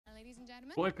ladies and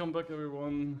gentlemen. Welcome back,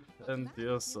 everyone. And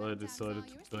yes, I decided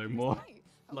to play more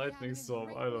Lightning Storm.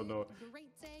 I don't know.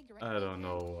 I don't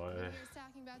know why.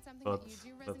 But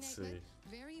let's see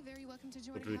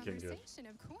what we can get.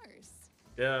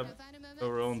 Yeah,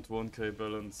 around 1k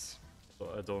balance. So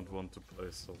I don't want to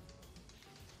play so.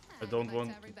 I don't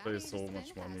want to play so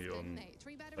much money on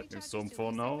Lightning Storm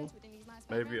for now.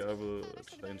 Maybe I will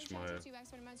change my.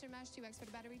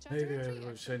 Maybe I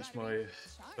will change my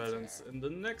balance in the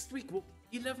next week. Whoa,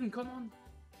 11, come on!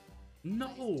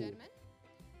 No,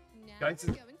 guys,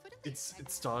 it's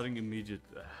starting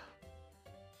immediately.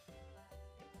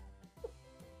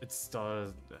 It's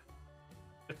started.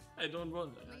 I don't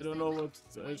know what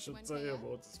I should say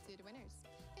about this.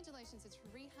 Congratulations, it's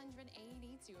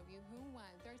 382 of you who won.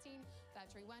 13,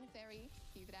 battery 1 ferry.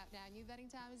 Keep it out now. New betting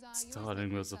time is all yours.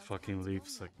 Starting with a fucking leaf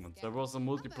segment. There was a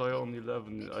multiplier on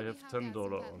 11. I have $10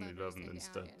 on 11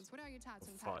 instead of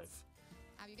 5.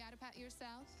 Have you got a pat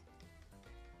yourself?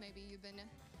 Maybe you've been.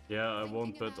 Yeah, I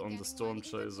won't bet on the Storm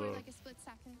Chaser.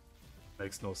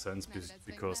 Makes no sense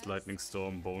because Lightning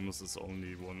Storm bonus is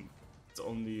only one. It's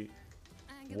only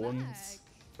once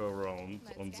per round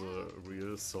on the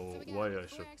reel, so why I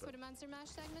should bet?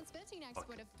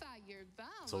 Okay.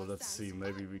 So let's see,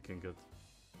 maybe we can get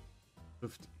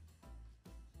 50.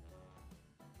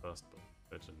 First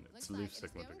legend. It's a leaf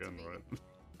segment again,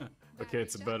 right? Okay,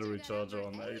 it's a battery charger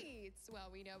on 8.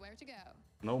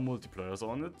 No multipliers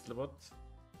on it, but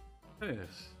hey,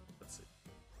 let's see.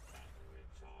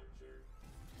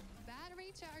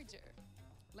 Battery charger.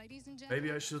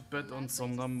 Maybe I should bet on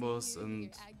some numbers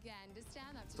and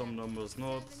some numbers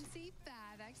not.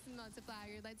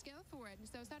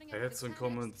 I had some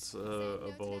comments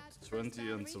about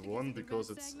 20 and so on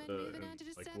because it's in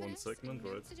like one segment,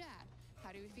 right?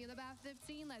 How do we feel about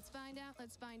 15? Let's find out.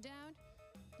 Let's find out.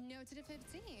 No to the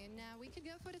 15. Now we could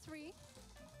go for the 3.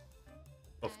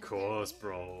 Of course,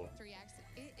 bro.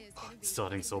 It's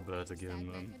starting so bad again,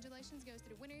 man. Congratulations goes to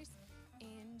the winners.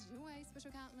 Enjoy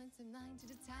special compliments and 9 to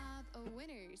the top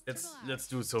winners. Let's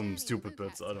do some stupid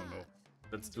bets, I don't know.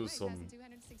 Let's do some.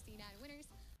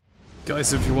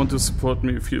 Guys, if you want to support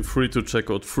me, feel free to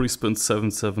check out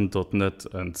freespin77.net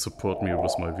and support me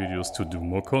with my videos to do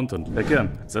more content.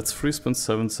 Again, that's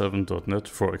freespin77.net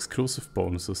for exclusive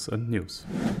bonuses and news.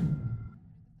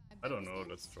 I don't know,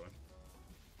 let's try.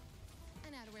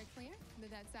 And now we're clear, the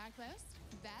dead side closed.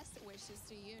 Best wishes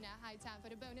to you. Now high time for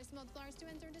the bonus multipliers to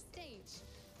enter the stage.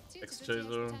 2x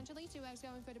potentially 2x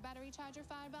going for the battery charger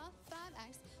fireball,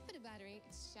 5x for the battery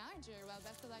charger. Well,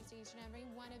 best of luck to each and every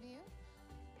one of you.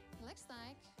 Looks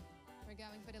like we're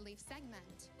going for the leaf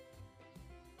segment.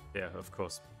 Yeah, of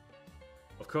course.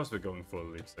 Of course we're going for a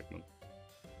leaf segment.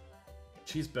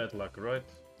 She's bad luck, right?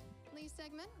 Leaf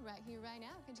segment right here, right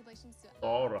now. Congratulations to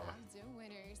all the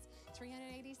winners.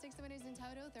 386 winners in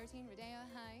total, 13 Rodeo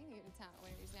High. You're the top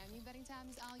winners. Now, new betting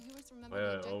time is all yours. Remember,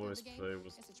 the objective of the game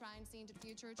is to try and see into the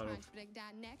future, trying to predict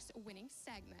that next winning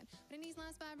segment. But in these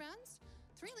last 5 rounds,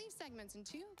 3 leaf segments and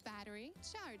 2 battery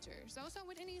chargers. Also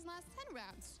within these last 10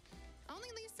 rounds,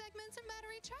 only leaf segments and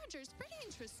battery chargers. Pretty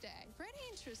interesting. Pretty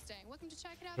interesting. Welcome to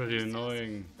check it out. Pretty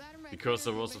annoying because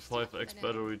there was a 5x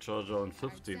battery charger on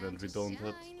 15 and we don't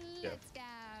have. Yeah,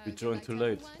 we joined too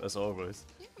late as always.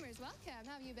 Welcome.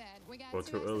 How have you been? We got or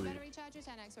too early. Battery charger,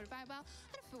 10x for the fireball,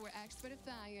 and a 4x for the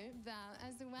fireball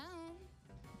as well.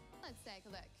 Let's take a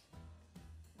look.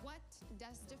 What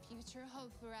does the future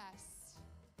hold for us?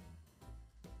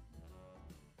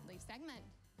 Leaf segment.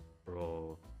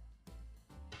 Bro,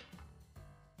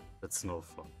 that's no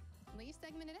fun. Leaf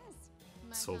segment it is.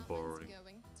 So boring.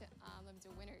 Going to all of the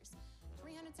winners.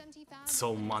 375.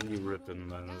 So money ripping,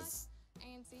 man. It's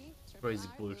crazy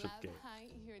bullshit game.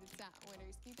 Here are the top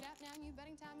winners. Keep it up now. New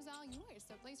betting time is all yours.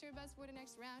 So place your bets for the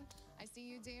next round. I see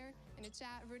you, dear, in the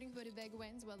chat rooting for the big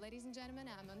wins. Well, ladies and gentlemen,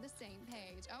 I'm on the same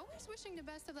page. Always wishing the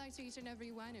best of luck to each and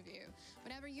every one of you.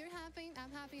 Whenever you're happy,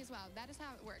 I'm happy as well. That is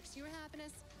how it works. Your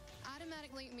happiness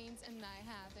automatically means my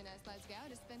happiness. Let's go.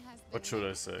 The spin has been. What should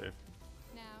I say?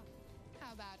 Now,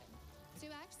 how about it?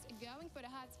 2x going for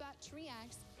the hotspot.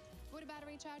 3x. With a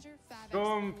battery charger, 5x.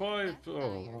 Come pipe!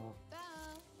 Oh.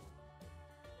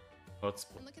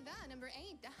 Hotspot. And look at that, number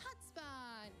 8, the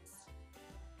hotspot.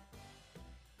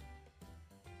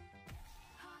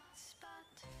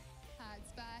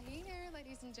 Hotspot here,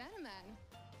 ladies and gentlemen.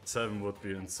 7 would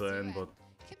be insane, but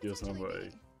here's number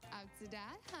 8. Up to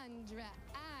that 100.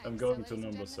 I'm going to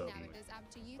number 7,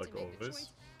 like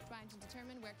always. Trying to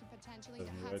determine where could potentially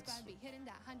the hotspot be hidden,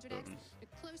 that 100x. The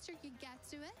closer you get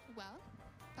to it, well,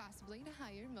 possibly the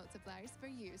higher multipliers for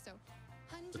you. So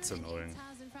 108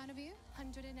 tiles in front of you,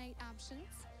 108 options.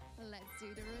 Let's do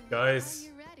the review. Guys. Are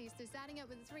you ready? So starting up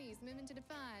with the 3s, moving to the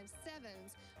 5s,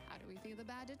 7s. How do we feel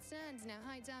about the 10s? Now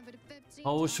high down for the 50s.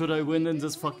 How should I win in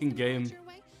this fucking game?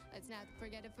 Let's not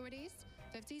forget the 40s,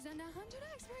 50s, and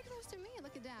 100x. Very close to me.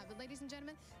 Look at that. But ladies and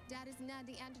gentlemen, that is not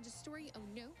the end of the story. Oh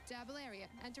no, double area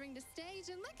entering the stage.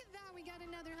 And look at that. We got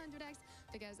another 100x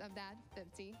because of that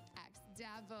 50x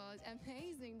doubled.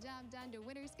 Amazing job done to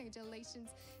winners.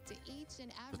 Congratulations to each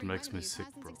and every That makes one me of you.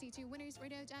 sick, bro. 1062 winners.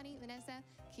 Rito, Johnny, Vanessa,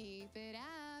 keep it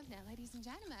up. Now, ladies and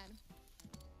gentlemen,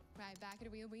 right back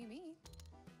at the wheel, me.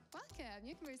 Welcome.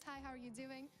 Newcomers, hi, how are you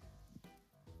doing?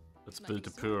 Let's build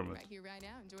a pyramid. Right here, right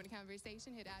now. Enjoy the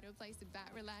conversation. Hit auto, play, sit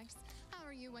back, relax. How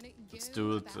are you when it goes? Let's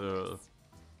do it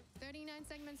 39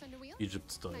 segments on the wheel.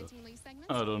 Egypt style. 19 league segments.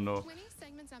 I don't know. 20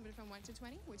 segments numbered from 1 to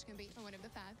 20, which can be one of the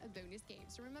 5 bonus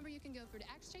games. So remember, you can go for the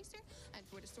X Chaser and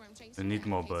for the Storm Chaser. I need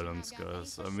more balance,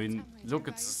 guys. I mean, look,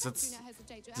 it's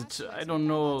I don't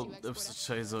know if the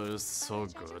Chaser is so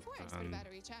good, man.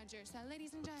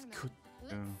 Ladies and gentlemen,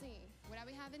 let's see. What are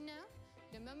we having now?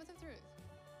 The moment of truth.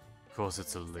 Of course,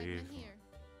 it's a leaf.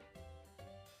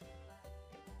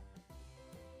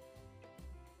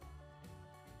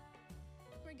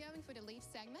 We're going for the leaf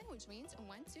segment, which means a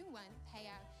 1-2-1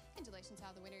 payout. Congratulations to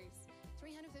all the winners.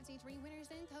 353 winners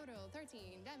in total.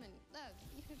 13 diamond love.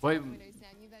 Why?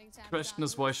 Question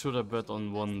is, why should I bet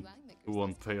on 1-1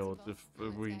 payout if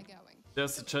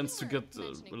there's a chance to get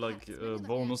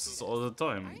bonuses all the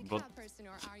time? But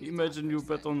imagine you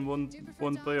bet on one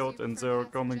payout and there are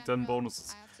coming 10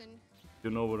 bonuses. You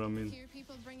know what I mean?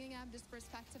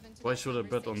 Why should I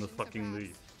bet on the fucking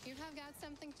leaf? You have got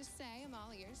something to say, I'm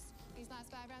all ears. These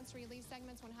last 5 rounds, 3 leaf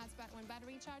segments, 1 hotspot, 1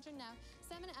 battery charger. Now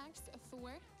 7x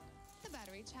for the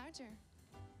battery charger.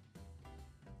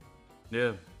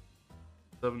 Yeah,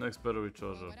 7x battery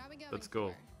charger. Well, let's go.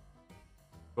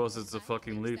 Of course, it's a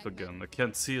fucking leaf again. I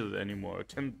can't see it anymore. I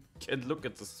can't look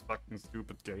at this fucking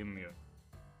stupid game here.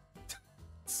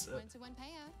 1-1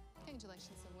 payout.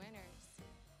 Congratulations to winners.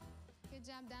 Good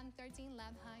job done. 13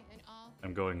 lab high and all.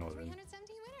 I'm going all in.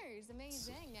 370 winners.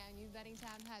 Amazing. Now new betting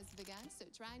time has begun. So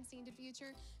try and see in the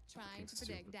future. Trying to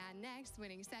predict that next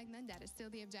winning segment. That is still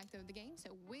the objective of the game. So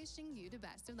wishing you the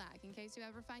best of luck. In case you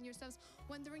ever find yourselves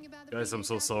wondering about the guys, I'm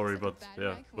so sorry, but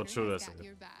yeah, what should I say?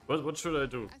 What should I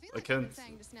do? I can't.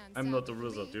 I'm not a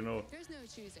wizard, you know. There's no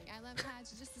choosing. I love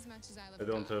patch just as much as I love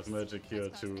I don't have magic here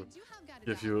to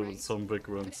give you some big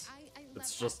runs.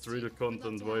 It's just real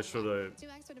content. Why should I?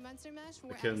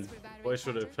 Why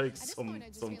should I fake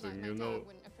something? You know?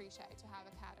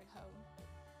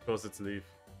 Because it's leaf.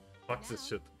 Fuck this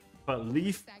shit. But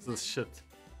leaf this shit.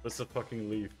 What's a fucking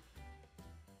leaf?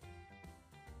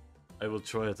 I will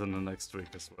try it in the next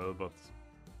week as well. But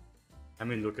I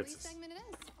mean, look at this.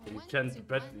 You can't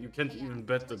bet. You can't even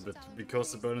bet a bit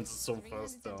because the balance is so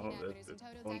fast down.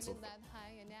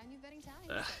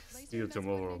 See you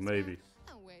tomorrow, maybe.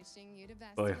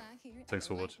 Bye. Thanks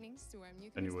for watching.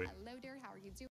 Anyway.